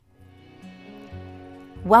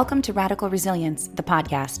Welcome to Radical Resilience, the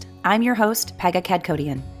podcast. I'm your host, Pegah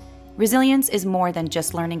Kadkodian. Resilience is more than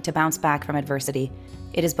just learning to bounce back from adversity.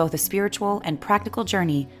 It is both a spiritual and practical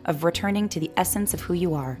journey of returning to the essence of who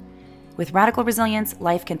you are. With Radical Resilience,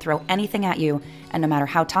 life can throw anything at you, and no matter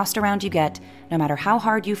how tossed around you get, no matter how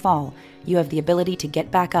hard you fall, you have the ability to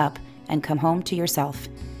get back up and come home to yourself.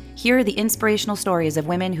 Hear the inspirational stories of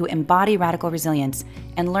women who embody radical resilience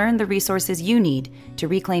and learn the resources you need to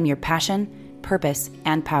reclaim your passion, purpose,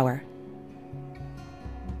 and power.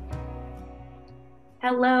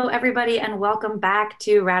 Hello, everybody, and welcome back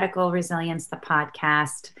to Radical Resilience, the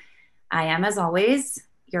podcast. I am, as always,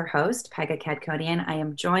 your host, Pegah Kadkodian. I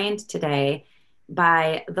am joined today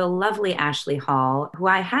by the lovely Ashley Hall, who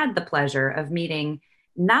I had the pleasure of meeting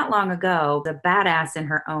not long ago, the badass in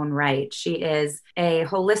her own right. She is a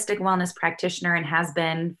holistic wellness practitioner and has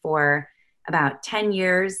been for about 10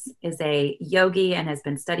 years, is a yogi and has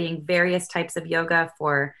been studying various types of yoga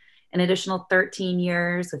for an additional 13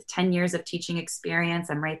 years with 10 years of teaching experience.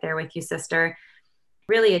 I'm right there with you, sister.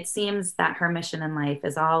 Really, it seems that her mission in life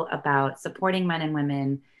is all about supporting men and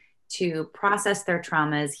women to process their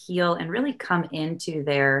traumas, heal, and really come into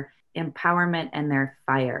their empowerment and their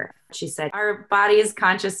fire. She said, our body's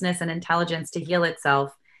consciousness and intelligence to heal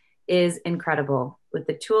itself is incredible. With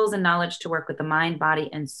the tools and knowledge to work with the mind, body,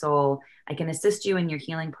 and soul, I can assist you in your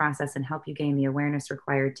healing process and help you gain the awareness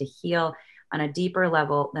required to heal on a deeper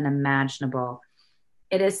level than imaginable.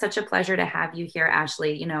 It is such a pleasure to have you here,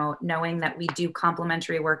 Ashley. You know, knowing that we do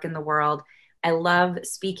complementary work in the world, I love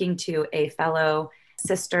speaking to a fellow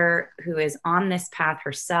sister who is on this path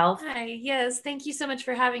herself. Hi, yes, thank you so much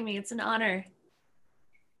for having me. It's an honor.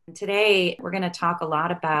 Today, we're going to talk a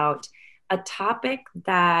lot about a topic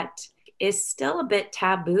that is still a bit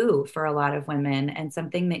taboo for a lot of women and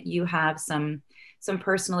something that you have some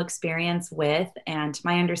personal experience with. And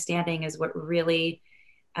my understanding is what really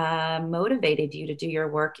motivated you to do your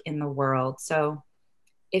work in the world. So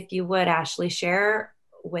if you would, Ashley, share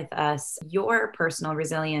with us your personal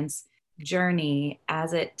resilience journey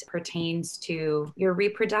as it pertains to your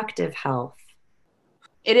reproductive health.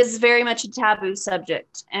 It is very much a taboo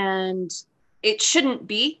subject, and it shouldn't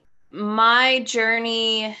be. My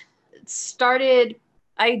journey started,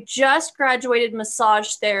 I just graduated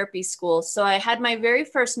massage therapy school. So I had my very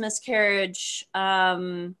first miscarriage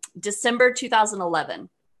December 2011.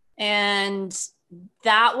 And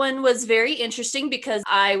that one was very interesting because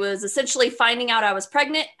I was essentially finding out I was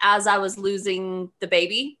pregnant as I was losing the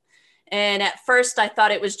baby. And at first I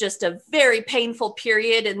thought it was just a very painful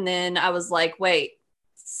period. And then I was like, wait,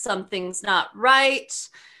 something's not right.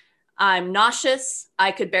 I'm nauseous.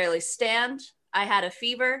 I could barely stand. I had a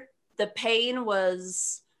fever. The pain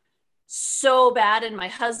was so bad. And my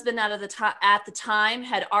husband at the time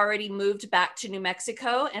had already moved back to New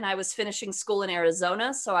Mexico, and I was finishing school in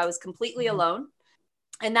Arizona. So I was completely alone.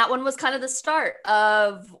 And that one was kind of the start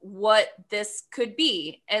of what this could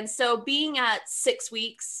be. And so being at 6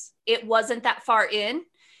 weeks, it wasn't that far in.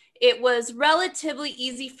 It was relatively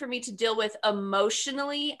easy for me to deal with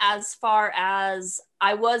emotionally, as far as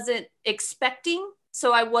I wasn't expecting.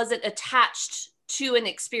 So I wasn't attached to an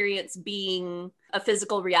experience being a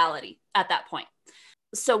physical reality at that point.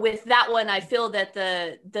 So with that one, I feel that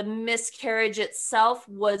the miscarriage itself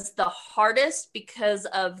was the hardest because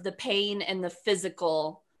of the pain and the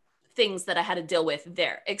physical things that I had to deal with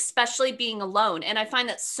there, especially being alone. And I find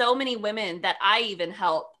that so many women that I even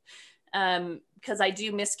help, because I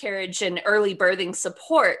do miscarriage and early birthing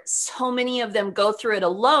support, so many of them go through it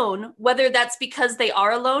alone, whether that's because they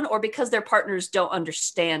are alone or because their partners don't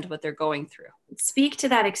understand what they're going through. Speak to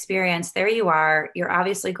that experience. There you are. You're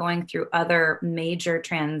obviously going through other major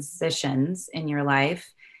transitions in your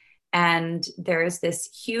life, and there's this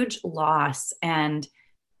huge loss. And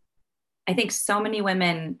I think so many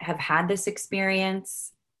women have had this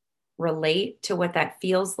experience, relate to what that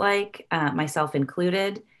feels like, myself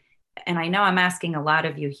included. And I know I'm asking a lot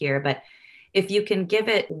of you here, but if you can give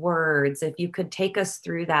it words, if you could take us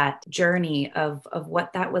through that journey of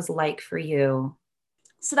what that was like for you.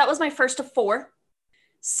 So that was my first of 4.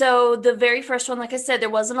 So the very first one, like I said, there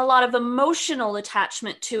wasn't a lot of emotional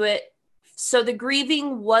attachment to it. So the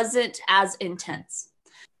grieving wasn't as intense.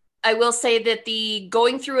 I will say that the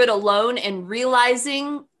going through it alone and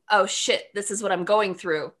realizing, oh shit, this is what I'm going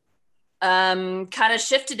through, kind of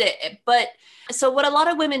shifted it. But so what a lot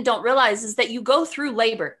of women don't realize is that you go through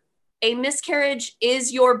labor. A miscarriage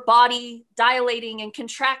is your body dilating and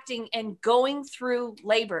contracting and going through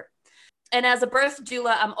labor. And as a birth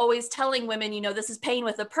doula, I'm always telling women, you know, this is pain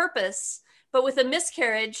with a purpose. But with a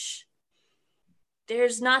miscarriage,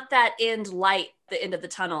 there's not that end light, the end of the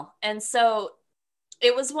tunnel. And so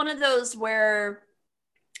it was one of those where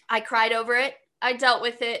I cried over it. I dealt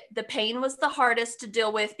with it. The pain was the hardest to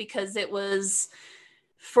deal with because it was,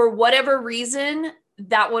 for whatever reason,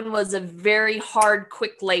 that one was a very hard,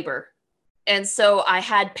 quick labor. And so I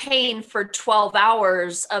had pain for 12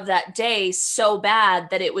 hours of that day so bad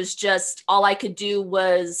that it was just, all I could do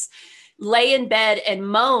was lay in bed and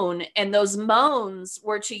moan. And those moans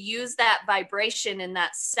were to use that vibration and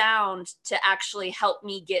that sound to actually help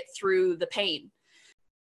me get through the pain.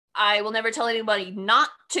 I will never tell anybody not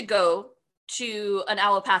to go to an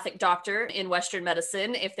allopathic doctor in Western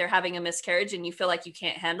medicine if they're having a miscarriage and you feel like you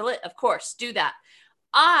can't handle it. Of course, do that.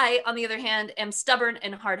 I, on the other hand, am stubborn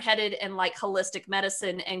and hard-headed and like holistic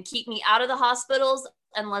medicine, and keep me out of the hospitals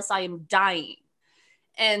unless I am dying.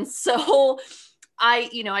 And so I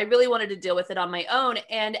really wanted to deal with it on my own.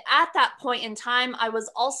 And at that point in time, I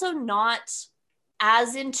was also not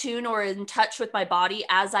as in tune or in touch with my body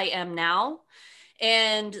as I am now.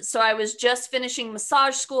 And so I was just finishing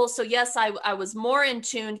massage school. So yes, I was more in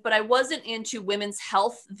tune, but I wasn't into women's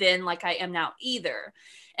health then like I am now either.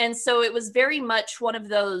 And so it was very much one of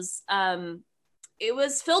those, it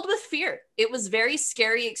was filled with fear. It was very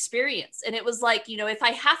scary experience. And it was like, if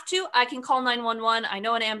I have to, I can call 911. I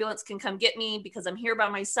know an ambulance can come get me because I'm here by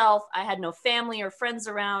myself. I had no family or friends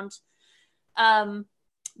around.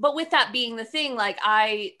 But with that being the thing, like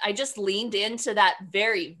I just leaned into that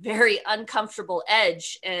very, very uncomfortable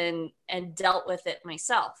edge and dealt with it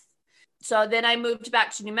myself. So then I moved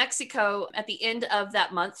back to New Mexico at the end of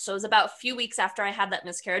that month. So it was about a few weeks after I had that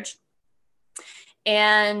miscarriage,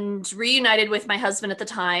 and reunited with my husband at the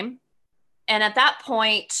time. And at that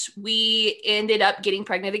point, we ended up getting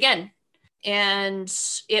pregnant again. And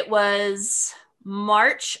it was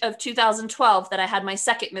March of 2012 that I had my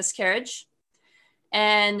second miscarriage.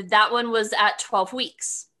 And that one was at 12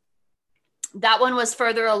 weeks. That one was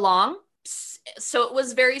further along. So it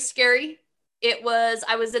was very scary.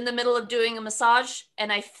 I was in the middle of doing a massage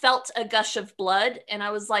and I felt a gush of blood. And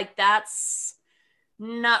I was like, that's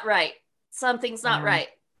not right. Something's not right.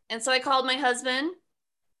 And so I called my husband.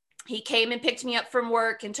 He came and picked me up from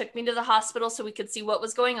work and took me to the hospital so we could see what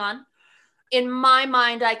was going on. In my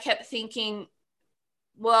mind, I kept thinking,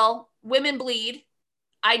 well, women bleed.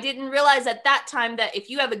 I didn't realize at that time that if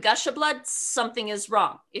you have a gush of blood, something is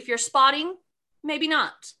wrong. If you're spotting, maybe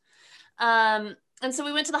not. And so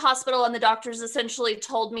we went to the hospital and the doctors essentially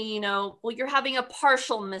told me, well, you're having a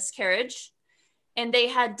partial miscarriage. And they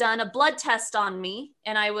had done a blood test on me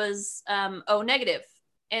and I was O negative.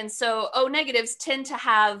 And so O negatives tend to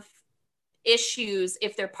have issues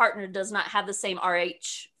if their partner does not have the same Rh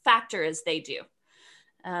factor as they do.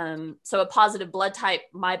 So a positive blood type,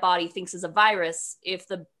 my body thinks is a virus if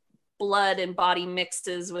the blood and body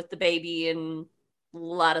mixes with the baby, and a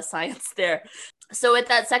lot of science there. So at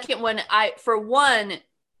that second one,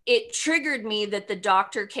 it triggered me that the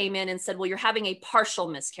doctor came in and said, well, you're having a partial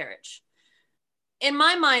miscarriage. In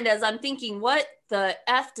my mind, as I'm thinking, what the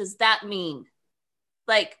F does that mean?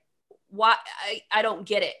 Like, why? I don't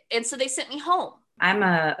get it. And so they sent me home. I'm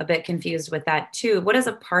a bit confused with that too. What does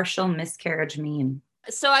a partial miscarriage mean?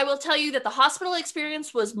 So I will tell you that the hospital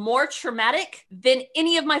experience was more traumatic than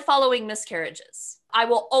any of my following miscarriages. I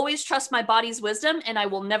will always trust my body's wisdom and I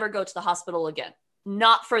will never go to the hospital again.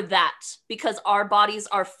 Not for that, because our bodies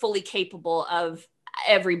are fully capable of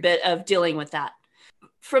every bit of dealing with that.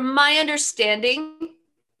 From my understanding,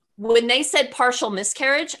 when they said partial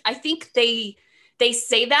miscarriage, I think they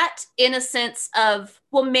say that in a sense of,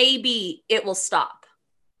 well, maybe it will stop.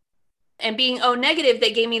 And being O negative,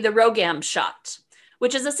 they gave me the Rogam shot,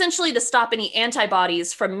 which is essentially to stop any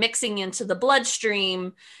antibodies from mixing into the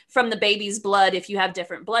bloodstream from the baby's blood if you have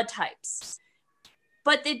different blood types.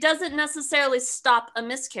 But it doesn't necessarily stop a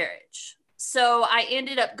miscarriage. So I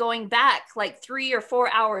ended up going back like 3 or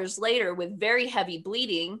 4 hours later with very heavy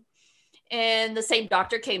bleeding. And the same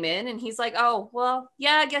doctor came in and he's like, oh, well,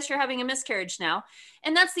 yeah, I guess you're having a miscarriage now.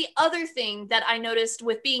 And that's the other thing that I noticed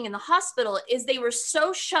with being in the hospital is they were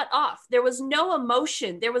so shut off. There was no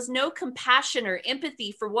emotion. There was no compassion or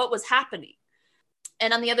empathy for what was happening.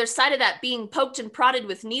 And on the other side of that, being poked and prodded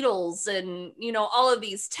with needles and, all of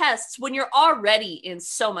these tests when you're already in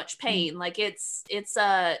so much pain, like it's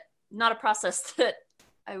not a process that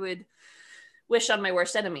I would wish on my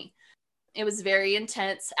worst enemy. It was very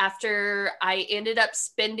intense. After I ended up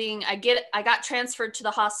I got transferred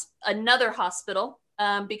to another hospital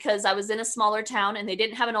because I was in a smaller town and they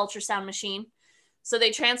didn't have an ultrasound machine. So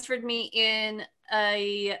they transferred me in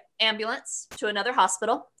a ambulance to another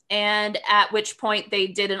hospital. And at which point they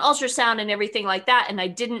did an ultrasound and everything like that. And I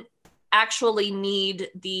didn't actually need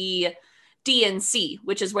the DNC,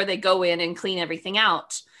 which is where they go in and clean everything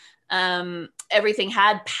out. Everything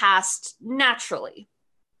had passed naturally.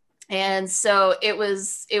 And so it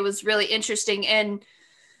was really interesting. And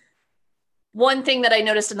one thing that I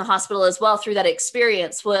noticed in the hospital as well through that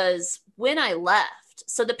experience was when I left.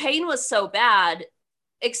 So the pain was so bad,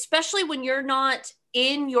 especially when you're not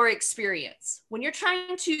in your experience. When you're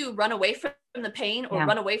trying to run away from the pain or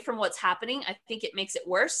run away from what's happening, I think it makes it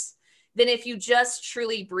worse than if you just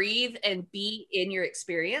truly breathe and be in your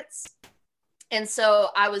experience. And so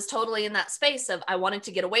I was totally in that space of I wanted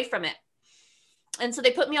to get away from it. And so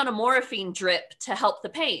they put me on a morphine drip to help the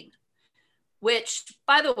pain, which,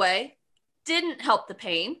 by the way, didn't help the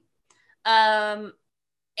pain.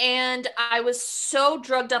 And I was so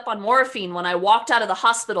drugged up on morphine when I walked out of the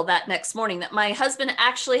hospital that next morning that my husband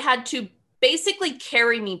actually had to basically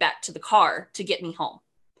carry me back to the car to get me home.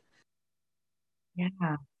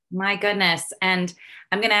 Yeah. My goodness. And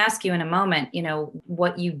I'm going to ask you in a moment,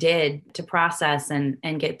 what you did to process and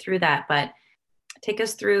get through that. But take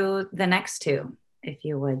us through the next two, if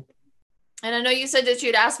you would. And I know you said that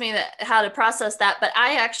you'd asked me how to process that, but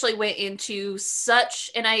I actually went into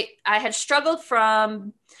and I had struggled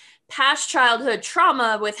from past childhood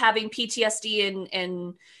trauma with having PTSD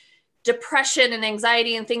and depression and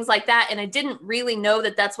anxiety and things like that. And I didn't really know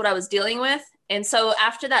that that's what I was dealing with. And so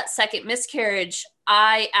after that second miscarriage,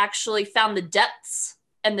 I actually found the depth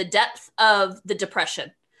of the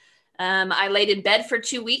depression. I laid in bed for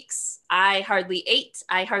 2 weeks. I hardly ate.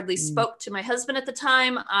 I hardly spoke to my husband at the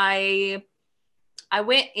time. I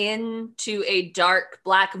went into a dark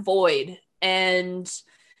black void. And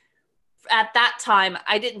at that time,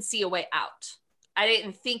 I didn't see a way out. I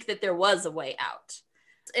didn't think that there was a way out.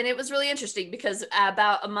 And it was really interesting because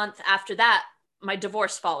about a month after that, my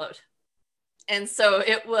divorce followed. And so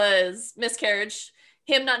it was miscarriage,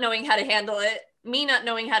 him not knowing how to handle it, me not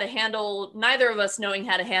knowing how to handle, neither of us knowing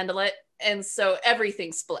how to handle it. And so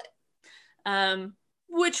everything split,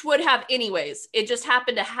 which would have anyways. It just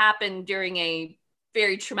happened to happen during a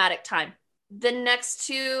very traumatic time. The next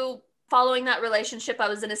two, following that relationship, I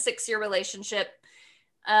was in a 6-year relationship.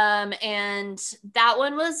 And that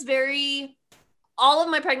one was all of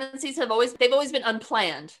my pregnancies they've always been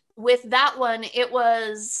unplanned. With that one, it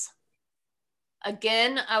was,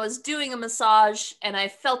 again, I was doing a massage and I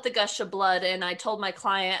felt the gush of blood. And I told my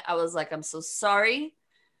client, I was like, I'm so sorry.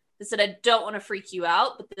 I said, I don't want to freak you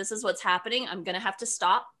out, but this is what's happening. I'm going to have to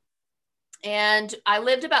stop. And I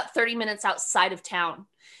lived about 30 minutes outside of town.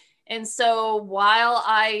 And so while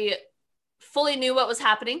I fully knew what was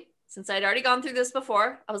happening, since I'd already gone through this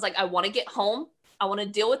before, I was like, I want to get home. I want to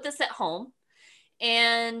deal with this at home.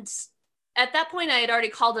 And at that point, I had already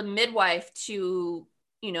called a midwife to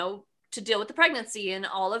deal with the pregnancy and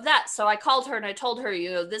all of that. So I called her and I told her,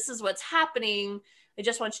 this is what's happening. I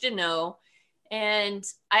just want you to know. And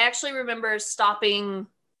I actually remember stopping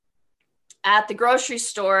at the grocery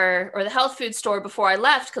store or the health food store before I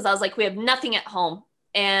left, because I was like, we have nothing at home.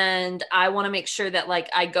 And I want to make sure that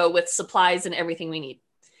I go with supplies and everything we need.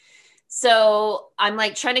 So I'm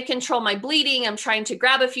trying to control my bleeding. I'm trying to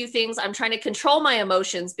grab a few things. I'm trying to control my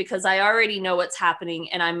emotions because I already know what's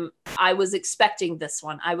happening. And I was expecting this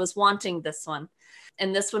one. I was wanting this one.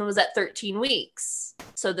 And this one was at 13 weeks.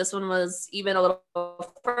 So this one was even a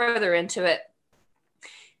little further into it.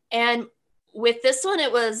 And with this one,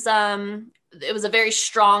 it was a very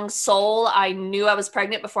strong soul. I knew I was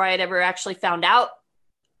pregnant before I had ever actually found out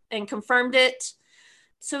and confirmed it.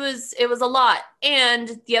 So it was a lot.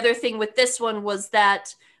 And the other thing with this one was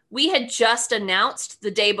that we had just announced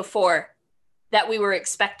the day before that we were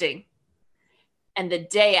expecting. And the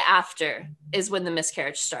day after is when the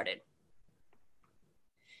miscarriage started.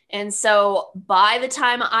 And so by the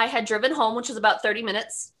time I had driven home, which was about 30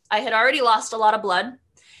 minutes, I had already lost a lot of blood.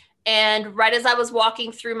 And right as I was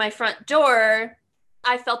walking through my front door,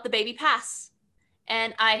 I felt the baby pass.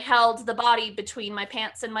 And I held the body between my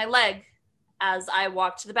pants and my leg as I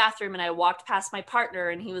walked to the bathroom, and I walked past my partner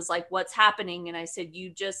and he was like, what's happening? And I said,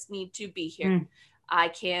 you just need to be here. I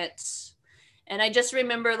can't. And I just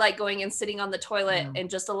remember going and sitting on the toilet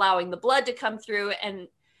and just allowing the blood to come through. And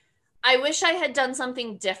I wish I had done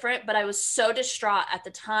something different, but I was so distraught at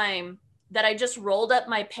the time that I just rolled up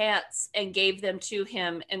my pants and gave them to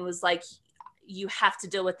him and was like, you have to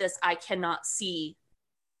deal with this. I cannot see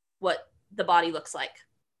what the body looks like.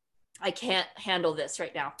 I can't handle this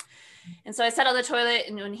right now. And so I sat on the toilet,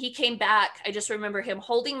 and when he came back, I just remember him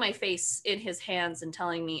holding my face in his hands and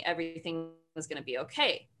telling me everything was going to be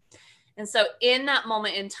okay. And so in that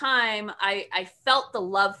moment in time, I felt the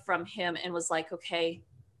love from him and was like, okay,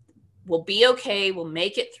 we'll be okay. We'll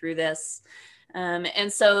make it through this.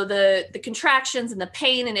 And so the contractions and the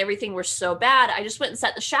pain and everything were so bad. I just went and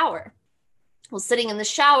sat in the shower. Well, sitting in the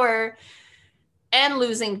shower and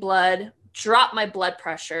losing blood dropped my blood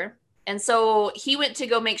pressure. And so he went to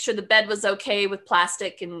go make sure the bed was okay with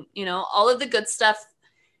plastic and, you know, all of the good stuff.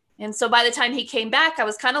 And so by the time he came back, I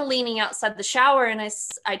was kind of leaning outside the shower, and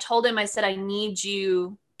I told him, I said, I need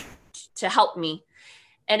you to help me.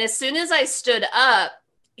 And as soon as I stood up,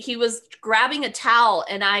 he was grabbing a towel,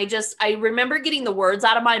 and I remember getting the words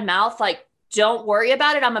out of my mouth, like, don't worry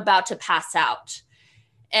about it, I'm about to pass out.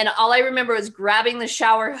 And all I remember was grabbing the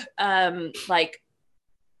shower, like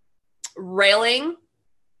railing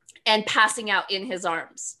and passing out in his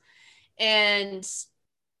arms. And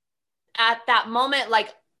at that moment, like,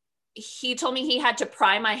 he told me he had to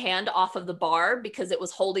pry my hand off of the bar because it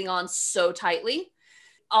was holding on so tightly.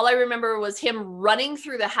 All I remember was him running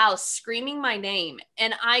through the house, screaming my name.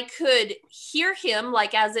 And I could hear him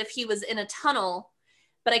like as if he was in a tunnel,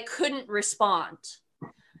 but I couldn't respond.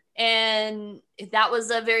 And that was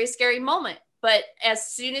a very scary moment. But as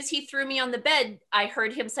soon as he threw me on the bed, I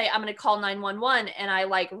heard him say, I'm going to call 911. And I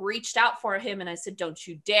like reached out for him and I said, don't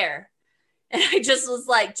you dare. And I just was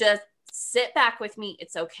like, just sit back with me.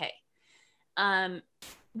 It's okay.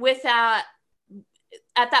 With that,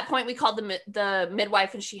 at that point, we called the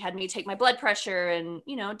midwife, and she had me take my blood pressure and,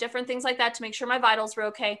 you know, different things like that to make sure my vitals were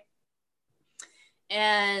okay.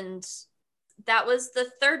 And that was the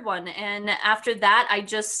third one. And after that, I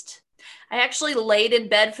actually laid in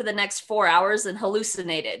bed for the next 4 hours and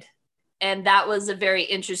hallucinated. And that was a very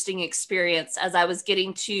interesting experience as I was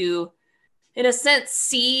getting to, in a sense,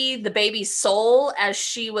 see the baby's soul as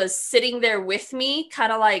she was sitting there with me,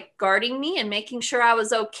 kind of like guarding me and making sure I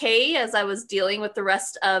was okay as I was dealing with the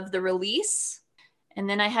rest of the release. And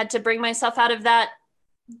then I had to bring myself out of that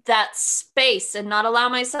space and not allow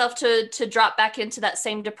myself to drop back into that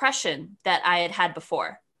same depression that I had had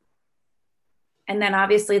before. And then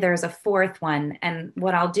obviously there's a fourth one. And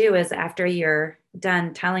what I'll do is, after you're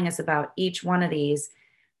done telling us about each one of these,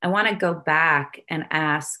 I want to go back and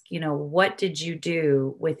ask, you know, what did you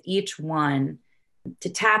do with each one to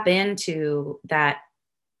tap into that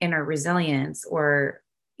inner resilience? Or,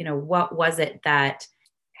 you know, what was it that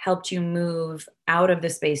helped you move out of the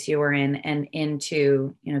space you were in and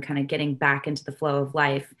into, you know, kind of getting back into the flow of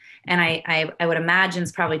life? And I would imagine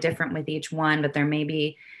it's probably different with each one, but there may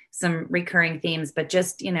be some recurring themes. But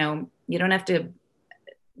just, you know, you don't have to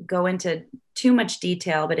go into too much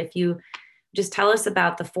detail, but if you just tell us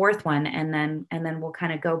about the fourth one, and then we'll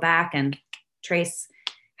kind of go back and trace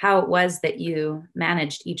how it was that you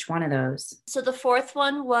managed each one of those. So the fourth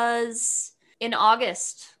one was in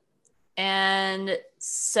August. And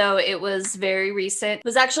so it was very recent. It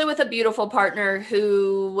was actually with a beautiful partner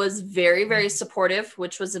who was very, very supportive,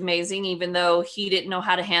 which was amazing. Even though he didn't know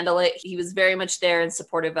how to handle it, he was very much there and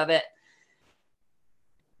supportive of it.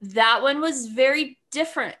 That one was very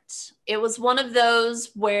different. It was one of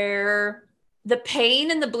those where the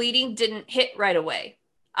pain and the bleeding didn't hit right away.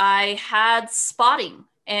 I had spotting,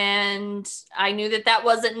 and I knew that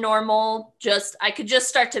wasn't normal. I could just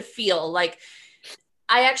start to feel like,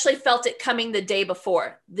 I actually felt it coming the day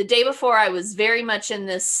before. The day before, I was very much in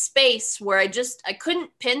this space where I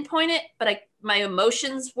couldn't pinpoint it, but my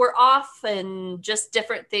emotions were off and just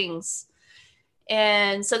different things.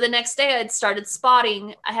 And so the next day I'd started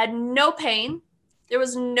spotting. I had no pain. There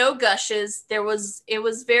was no gushes. It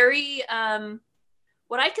was very,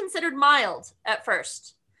 what I considered mild at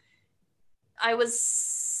first. I was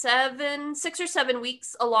 6 or 7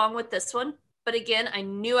 weeks along with this one. But again, I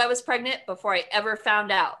knew I was pregnant before I ever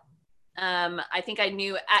found out. I think I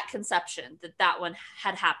knew at conception that one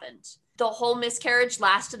had happened. The whole miscarriage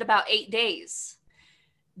lasted about 8 days.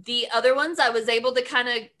 The other ones, I was able to kind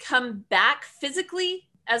of come back physically,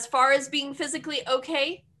 as far as being physically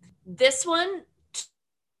okay. This one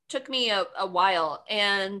took me a while.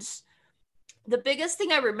 And the biggest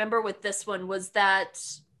thing I remember with this one was that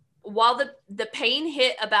while the pain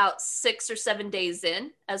hit about 6 or 7 days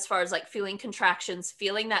in, as far as like feeling contractions,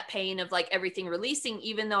 feeling that pain of like everything releasing,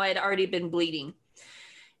 even though I had already been bleeding.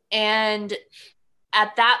 And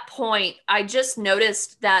at that point, I just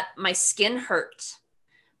noticed that my skin hurt.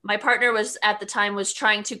 My partner at the time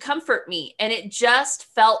trying to comfort me, and it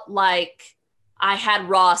just felt like I had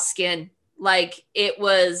raw skin. Like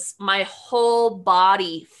my whole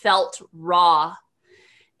body felt raw.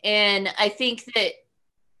 And I think that,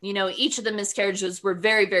 you know, each of the miscarriages were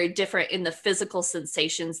very, very different in the physical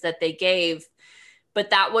sensations that they gave. But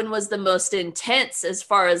that one was the most intense, as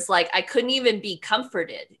far as like, I couldn't even be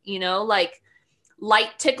comforted, you know, like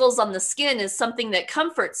light tickles on the skin is something that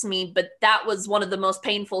comforts me. But that was one of the most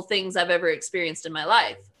painful things I've ever experienced in my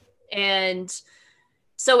life. And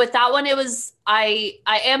so with that one, I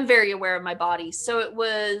am very aware of my body. So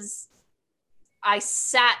I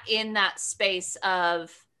sat in that space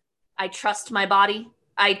of, I trust my body.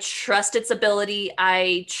 I trust its ability.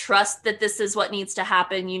 I trust that this is what needs to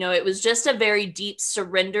happen. You know, it was just a very deep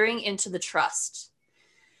surrendering into the trust.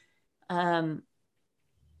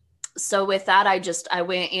 So with that, I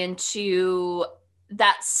went into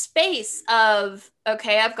that space of,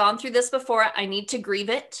 okay, I've gone through this before. I need to grieve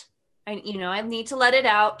it. I need to let it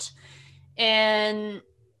out. And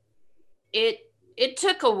it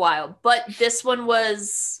took a while, but this one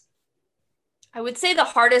was, I would say, the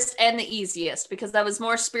hardest and the easiest, because I was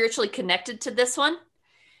more spiritually connected to this one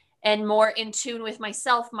and more in tune with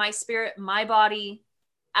myself, my spirit, my body,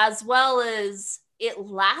 as well as it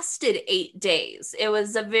lasted 8 days. It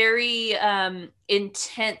was a very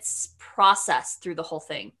intense process through the whole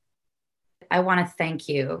thing. I want to thank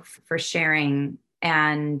you for sharing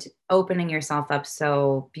and opening yourself up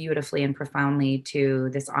so beautifully and profoundly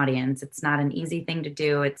to this audience. It's not an easy thing to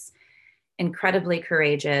do. It's incredibly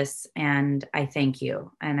courageous. And I thank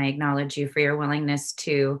you. And I acknowledge you for your willingness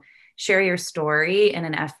to share your story in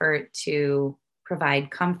an effort to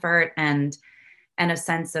provide comfort and a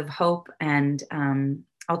sense of hope and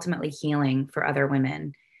ultimately healing for other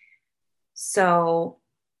women. So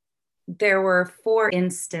there were 4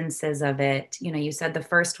 instances of it. You know, you said the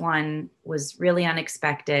first one was really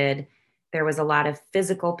unexpected. There was a lot of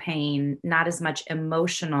physical pain, not as much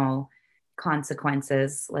emotional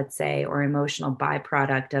consequences, let's say, or emotional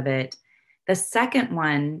byproduct of it. The second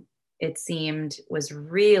one, it seemed, was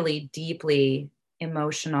really deeply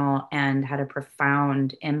emotional and had a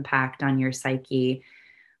profound impact on your psyche.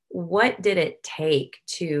 What did it take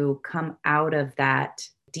to come out of that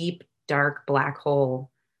deep, dark black hole?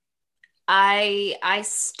 I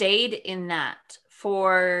stayed in that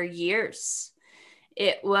for years.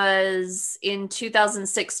 It was in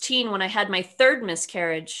 2016 when I had my 3rd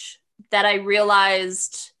miscarriage that I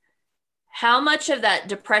realized how much of that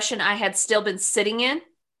depression I had still been sitting in.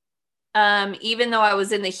 Even though I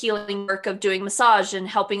was in the healing work of doing massage and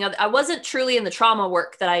helping I wasn't truly in the trauma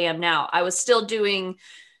work that I am now. I was still doing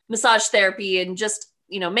massage therapy and just,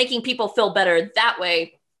 making people feel better that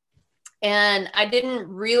way. And I didn't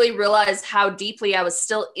really realize how deeply I was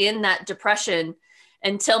still in that depression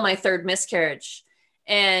until my 3rd miscarriage.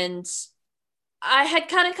 And I had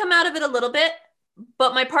kind of come out of it a little bit,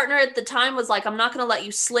 but my partner at the time was like, I'm not going to let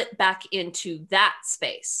you slip back into that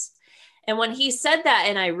space. And when he said that,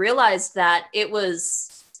 and I realized that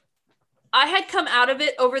I had come out of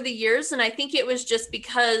it over the years. And I think it was just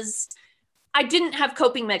because I didn't have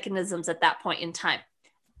coping mechanisms at that point in time.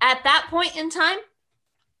 At that point in time,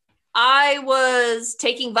 I was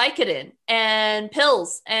taking Vicodin and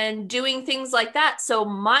pills and doing things like that. So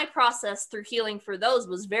my process through healing for those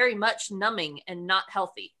was very much numbing and not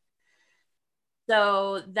healthy.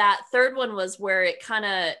 So that 3rd one was where it kind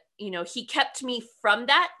of, he kept me from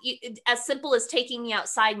that, as simple as taking me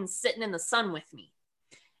outside and sitting in the sun with me.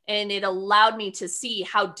 And it allowed me to see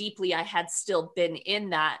how deeply I had still been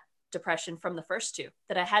in that depression from the first 2,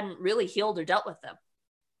 that I hadn't really healed or dealt with them.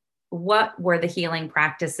 What were the healing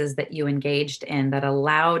practices that you engaged in that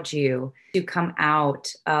allowed you to come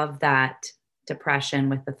out of that depression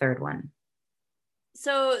with the 3rd one?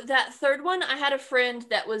 So that 3rd one, I had a friend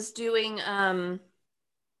that was doing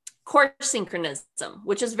core synchronism,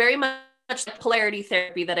 which is very much the polarity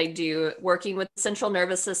therapy that I do, working with the central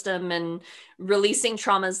nervous system and releasing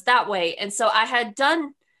traumas that way. And so I had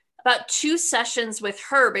done about 2 sessions with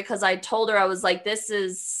her because I told her, I was like,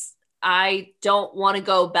 I don't want to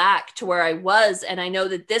go back to where I was. And I know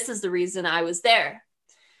that this is the reason I was there.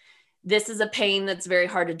 This is a pain that's very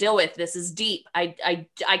hard to deal with. This is deep. I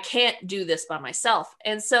can't do this by myself.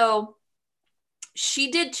 And so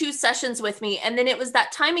she did 2 sessions with me. And then it was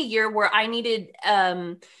that time of year where I needed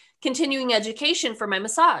continuing education for my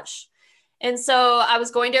massage. And so I was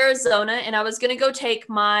going to Arizona and I was going to go take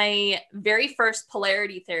my very first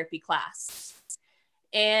polarity therapy class.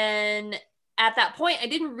 And at that point, I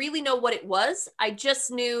didn't really know what it was. I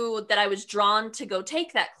just knew that I was drawn to go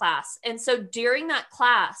take that class. And so during that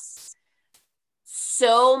class,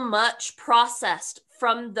 so much processed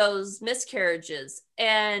from those miscarriages.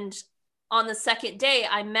 And on the 2nd day,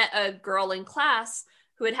 I met a girl in class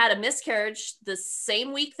who had had a miscarriage the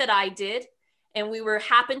same week that I did. And we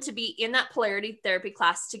happened to be in that polarity therapy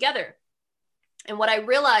class together. And what I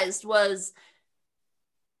realized was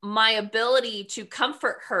my ability to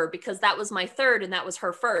comfort her, because that was my 3rd and that was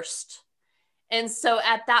her 1st. And so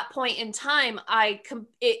at that point in time,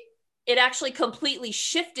 it actually completely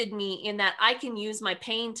shifted me in that I can use my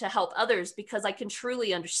pain to help others because I can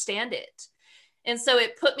truly understand it. And so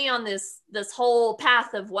it put me on this whole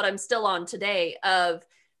path of what I'm still on today, of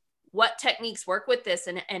what techniques work with this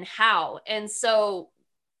and how. And so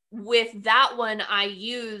with that one, I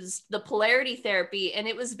used the polarity therapy, and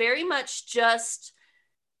it was very much just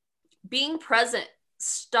being present.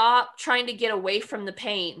 Stop trying to get away from the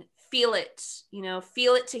pain. Feel it,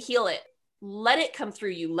 feel it to heal it. Let it come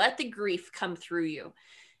through you. Let the grief come through you.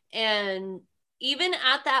 And even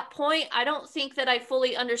at that point, I don't think that I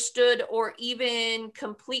fully understood or even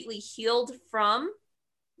completely healed from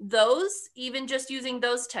those, even just using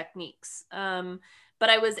those techniques. But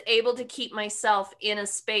I was able to keep myself in a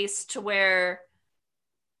space to where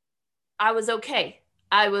I was okay.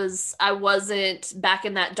 I wasn't back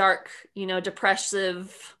in that dark,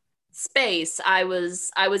 depressive space. I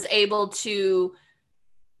was able to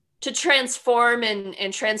transform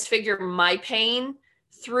and transfigure my pain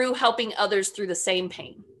through helping others through the same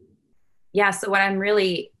pain. Yeah. So what I'm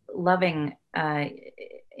really loving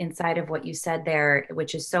inside of what you said there,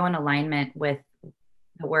 which is so in alignment with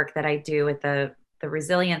the work that I do with the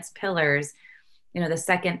resilience pillars, the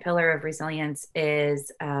second pillar of resilience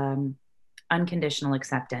is unconditional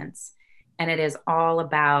acceptance. And it is all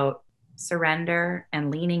about surrender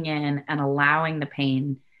and leaning in and allowing the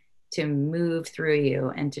pain to move through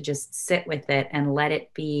you and to just sit with it and let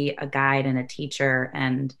it be a guide and a teacher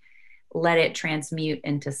and let it transmute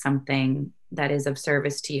into something that is of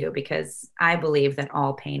service to you, because I believe that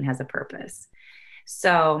all pain has a purpose.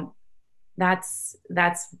 So that's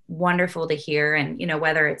wonderful to hear. And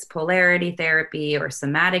whether it's polarity therapy or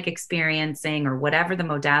somatic experiencing or whatever the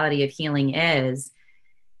modality of healing is,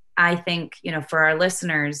 I think for our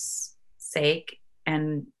listeners' sake,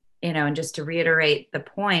 and and just to reiterate the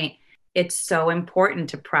point, it's so important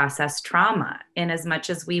to process trauma in as much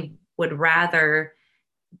as we would rather,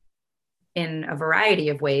 in a variety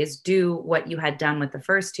of ways, do what you had done with the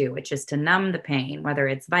first two, which is to numb the pain, whether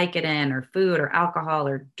it's Vicodin or food or alcohol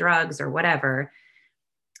or drugs or whatever.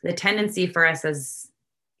 The tendency for us as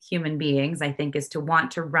human beings, I think, is to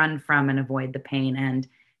want to run from and avoid the pain. And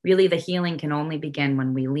really the healing can only begin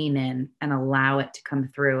when we lean in and allow it to come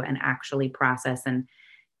through and actually process and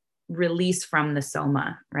release from the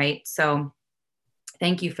soma, right? So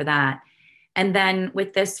thank you for that. And then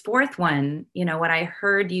with this fourth one, what I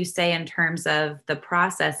heard you say in terms of the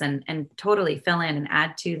process, and totally fill in and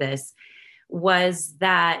add to this, was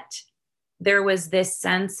that there was this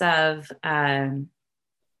sense of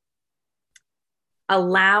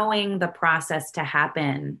allowing the process to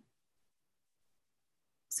happen.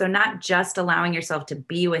 So not just allowing yourself to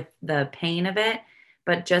be with the pain of it,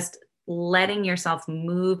 but just letting yourself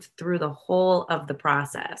move through the whole of the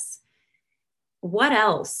process. What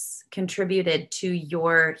else contributed to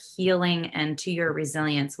your healing and to your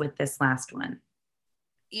resilience with this last one?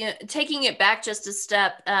 Taking it back just a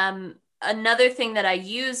step, another thing that I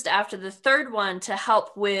used after the third one to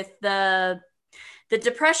help with the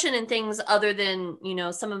depression and things other than,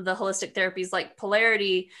 some of the holistic therapies like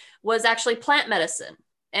polarity was actually plant medicine.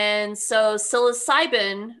 And so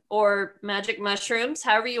psilocybin, or magic mushrooms,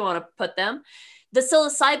 however you want to put them, the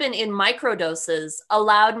psilocybin in microdoses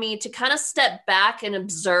allowed me to kind of step back and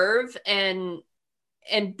observe and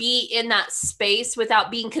be in that space without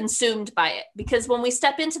being consumed by it. Because when we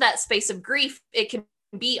step into that space of grief, it can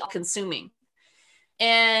be all consuming.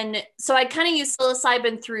 And so I kind of use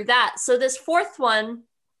psilocybin through that. So this fourth one,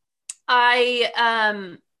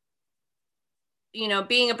 I,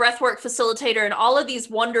 being a breathwork facilitator and all of these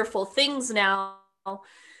wonderful things now,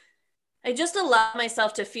 I just allow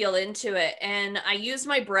myself to feel into it. And I use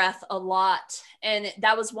my breath a lot. And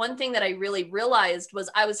that was one thing that I really realized was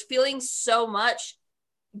I was feeling so much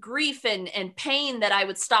grief and pain that I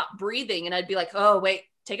would stop breathing. And I'd be like, oh, wait,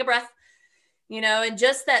 take a breath, and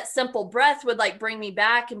just that simple breath would like bring me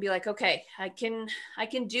back and be like, okay, I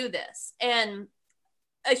can do this. And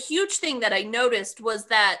a huge thing that I noticed was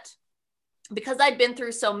that because I'd been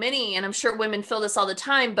through so many, and I'm sure women feel this all the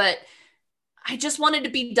time, but I just wanted to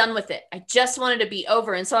be done with it. I just wanted to be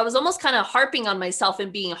over. And so I was almost kind of harping on myself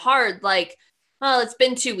and being hard, like, well, it's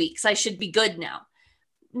been 2 weeks. I should be good now.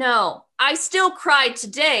 No, I still cry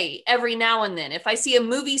today every now and then. If I see a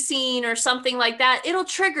movie scene or something like that, it'll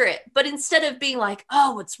trigger it. But instead of being like,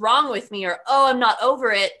 oh, what's wrong with me? Or, oh, I'm not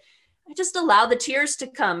over it, I just allow the tears to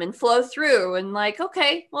come and flow through and like,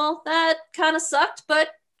 okay, well, that kind of sucked, but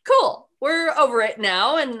cool. We're over it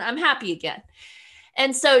now and I'm happy again.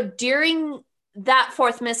 And so during that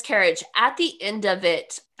fourth miscarriage, at the end of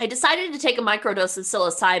it, I decided to take a microdose of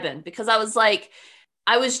psilocybin because I was like,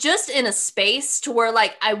 I was just in a space to where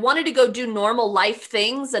like I wanted to go do normal life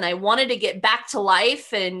things and I wanted to get back to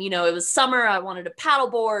life. And, it was summer. I wanted to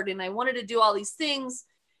paddleboard and I wanted to do all these things,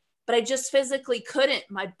 but I just physically couldn't.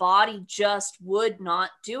 My body just would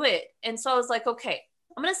not do it. And so I was like, okay,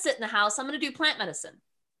 I'm going to sit in the house. I'm going to do plant medicine.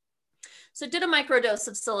 So I did a microdose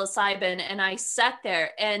of psilocybin, and I sat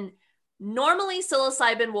there, and normally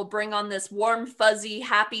psilocybin will bring on this warm, fuzzy,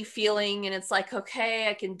 happy feeling. And it's like, okay,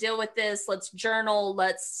 I can deal with this. Let's journal.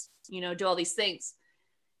 Let's, do all these things.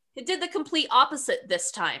 It did the complete opposite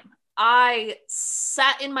this time. I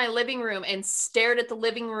sat in my living room and stared at the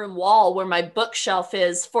living room wall where my bookshelf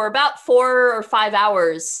is for about 4 or 5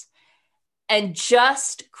 hours and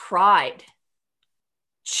just cried.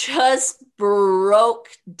 Just broke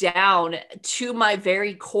down to my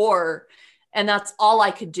very core. And that's all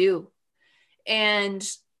I could do. And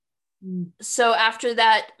so after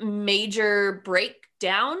that major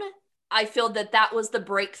breakdown, I feel that that was the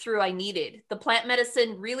breakthrough I needed. The plant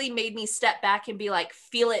medicine really made me step back and be like,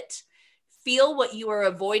 feel it, feel what you are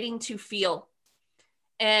avoiding to feel.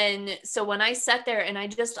 And so when I sat there and I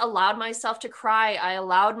just allowed myself to cry, I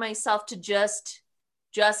allowed myself to just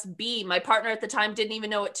be. My partner at the time didn't even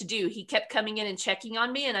know what to do. He kept coming in and checking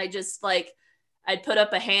on me. And I just I'd put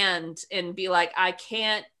up a hand and be like, I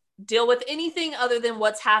can't deal with anything other than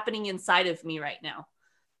what's happening inside of me right now.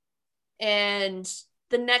 And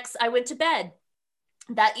I went to bed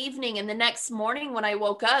that evening, and the next morning when I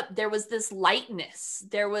woke up, there was this lightness.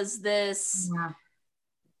 There was this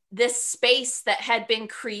space that had been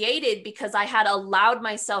created because I had allowed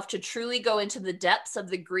myself to truly go into the depths of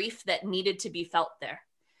the grief that needed to be felt there.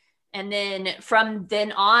 And then from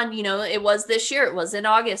then on, it was this year, it was in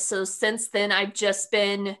August. So since then, I've just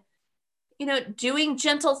been doing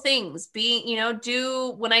gentle things,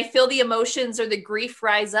 when I feel the emotions or the grief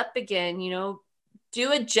rise up again,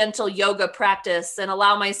 do a gentle yoga practice and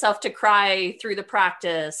allow myself to cry through the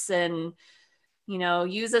practice, and,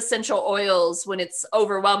 use essential oils when it's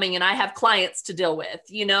overwhelming and I have clients to deal with,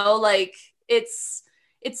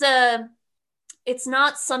 it's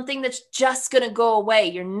not something that's just going to go away.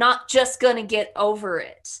 You're not just going to get over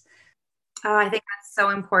it. Oh, I think that's so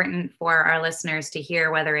important for our listeners to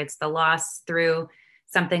hear, whether it's the loss through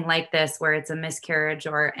something like this, where it's a miscarriage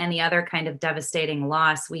or any other kind of devastating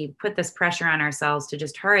loss. We put this pressure on ourselves to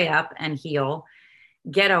just hurry up and heal,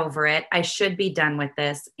 get over it. I should be done with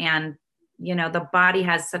this. And, the body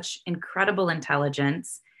has such incredible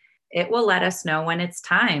intelligence. It will let us know when it's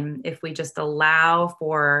time if we just allow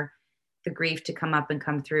for the grief to come up and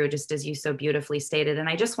come through, just as you so beautifully stated. And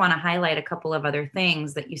I just want to highlight a couple of other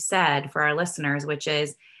things that you said for our listeners, which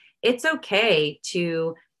is it's okay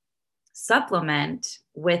to supplement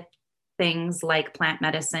with things like plant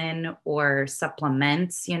medicine or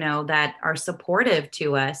supplements, that are supportive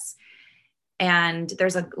to us. And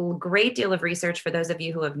there's a great deal of research for those of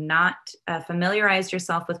you who have not familiarized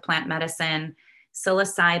yourself with plant medicine.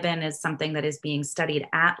 Psilocybin is something that is being studied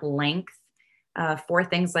at length for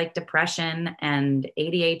things like depression and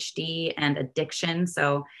ADHD and addiction.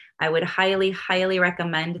 So I would highly, highly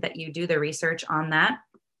recommend that you do the research on that.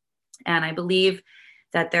 And I believe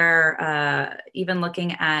that they're even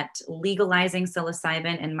looking at legalizing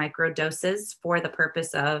psilocybin in microdoses for the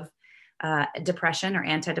purpose of depression or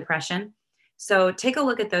antidepressant. So take a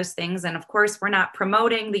look at those things. And of course, we're not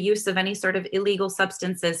promoting the use of any sort of illegal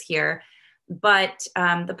substances here. But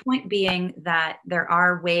the point being that there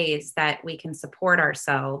are ways that we can support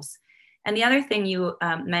ourselves. And the other thing you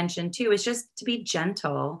mentioned too is just to be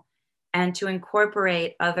gentle and to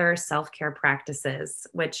incorporate other self-care practices,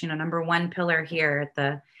 which, number one pillar here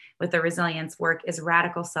with the resilience work is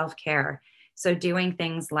radical self-care. So doing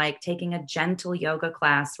things like taking a gentle yoga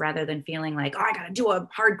class rather than feeling like, oh, I got to do a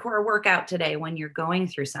hardcore workout today when you're going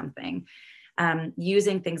through something.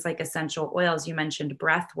 Using things like essential oils. You mentioned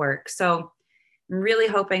breath work. So I'm really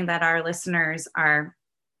hoping that our listeners are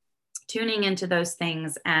tuning into those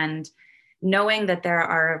things and knowing that there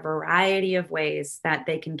are a variety of ways that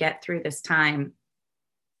they can get through this time,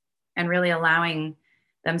 and really allowing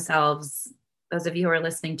themselves, those of you who are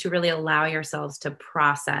listening, to really allow yourselves to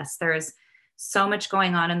process. There's so much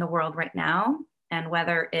going on in the world right now. And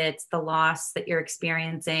whether it's the loss that you're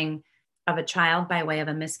experiencing of a child by way of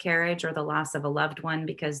a miscarriage, or the loss of a loved one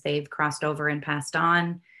because they've crossed over and passed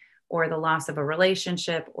on, or the loss of a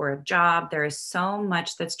relationship or a job, there is so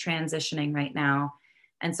much that's transitioning right now.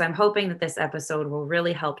 And so I'm hoping that this episode will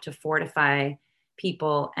really help to fortify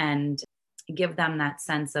people and give them that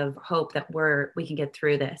sense of hope that we can get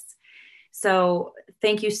through this. So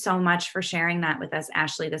thank you so much for sharing that with us,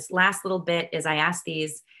 Ashley. This last little bit is I ask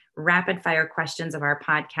these rapid fire questions of our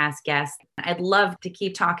podcast guests. I'd love to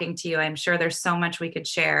keep talking to you. I'm sure there's so much we could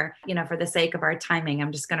share. For the sake of our timing,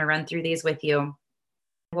 I'm just going to run through these with you.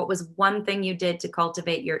 What was one thing you did to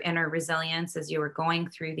cultivate your inner resilience as you were going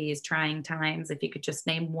through these trying times? If you could just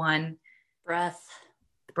name one. Breath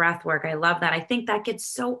work. I love that. I think that gets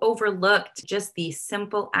so overlooked. Just the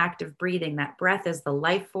simple act of breathing. That breath is the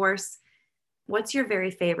life force. What's your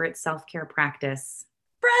very favorite self-care practice?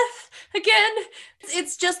 Breath again.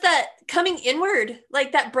 It's just that coming inward,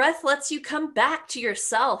 like that breath lets you come back to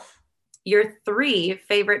yourself. Your 3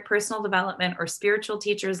 favorite personal development or spiritual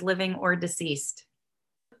teachers, living or deceased?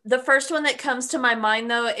 The first one that comes to my mind,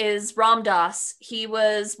 though, is Ram Dass. He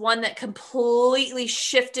was one that completely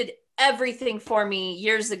shifted everything for me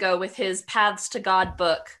years ago with his Paths to God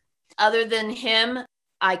book. Other than him,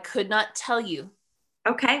 I could not tell you.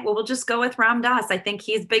 Okay, well, we'll just go with Ram Dass. I think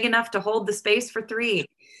he's big enough to hold the space for 3.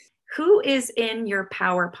 Who is in your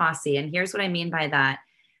power posse? And here's what I mean by that.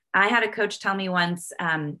 I had a coach tell me once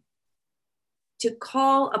to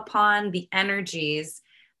call upon the energies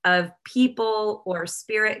of people or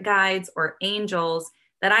spirit guides or angels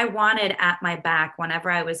that I wanted at my back whenever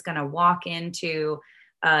I was going to walk into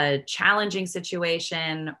a challenging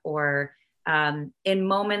situation or in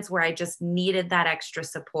moments where I just needed that extra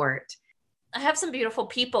support. I have some beautiful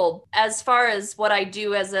people. As far as what I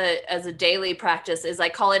do as a daily practice is I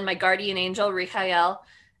call in my guardian angel, Richael.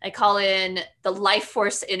 I call in the life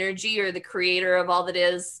force energy or the creator of all that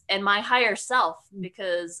is, and my higher self,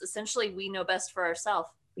 because essentially we know best for ourselves.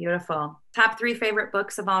 Beautiful. Top 3 favorite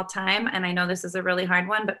books of all time. And I know this is a really hard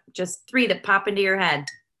one, but just 3 that pop into your head.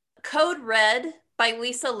 Code Red by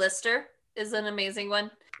Lisa Lister is an amazing one.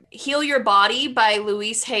 Heal Your Body by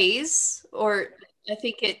Louise Hayes, or I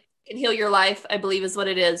think it can heal your life, I believe is what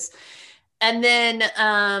it is. And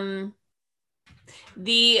then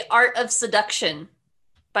The Art of Seduction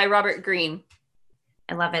by Robert Greene.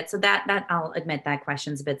 I love it. So that I'll admit that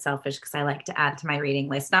question's a bit selfish because I like to add to my reading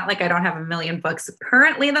list. Not like I don't have a million books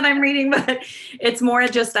currently that I'm reading, but it's more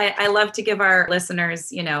just I love to give our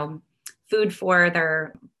listeners, food for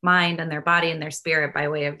their mind and their body and their spirit by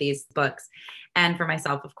way of these books. And for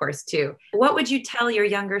myself, of course, too. What would you tell your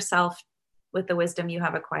younger self with the wisdom you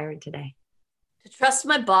have acquired today? To trust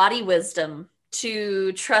my body wisdom,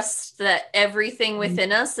 to trust that everything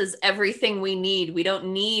within us is everything we need. We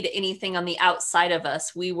don't need anything on the outside of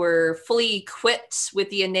us. We were fully equipped with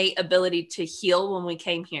the innate ability to heal when we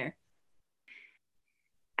came here.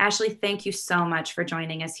 Ashley, thank you so much for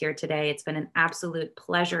joining us here today. It's been an absolute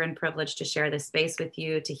pleasure and privilege to share this space with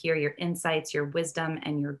you, to hear your insights, your wisdom,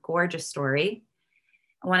 and your gorgeous story.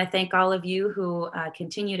 I want to thank all of you who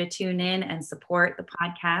continue to tune in and support the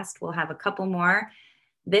podcast. We'll have a couple more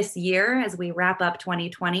this year as we wrap up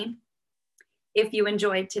 2020. If you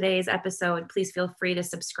enjoyed today's episode, please feel free to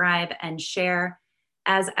subscribe and share.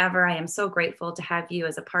 As ever, I am so grateful to have you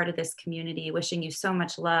as a part of this community. Wishing you so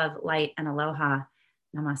much love, light, and aloha.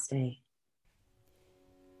 Namaste.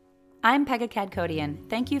 I'm Peggy Kadkodian.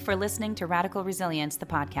 Thank you for listening to Radical Resilience, the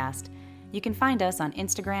podcast. You can find us on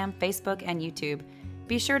Instagram, Facebook, and YouTube.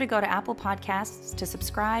 Be sure to go to Apple Podcasts to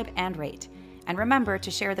subscribe and rate. And remember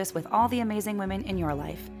to share this with all the amazing women in your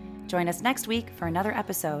life. Join us next week for another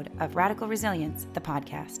episode of Radical Resilience, the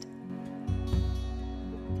podcast.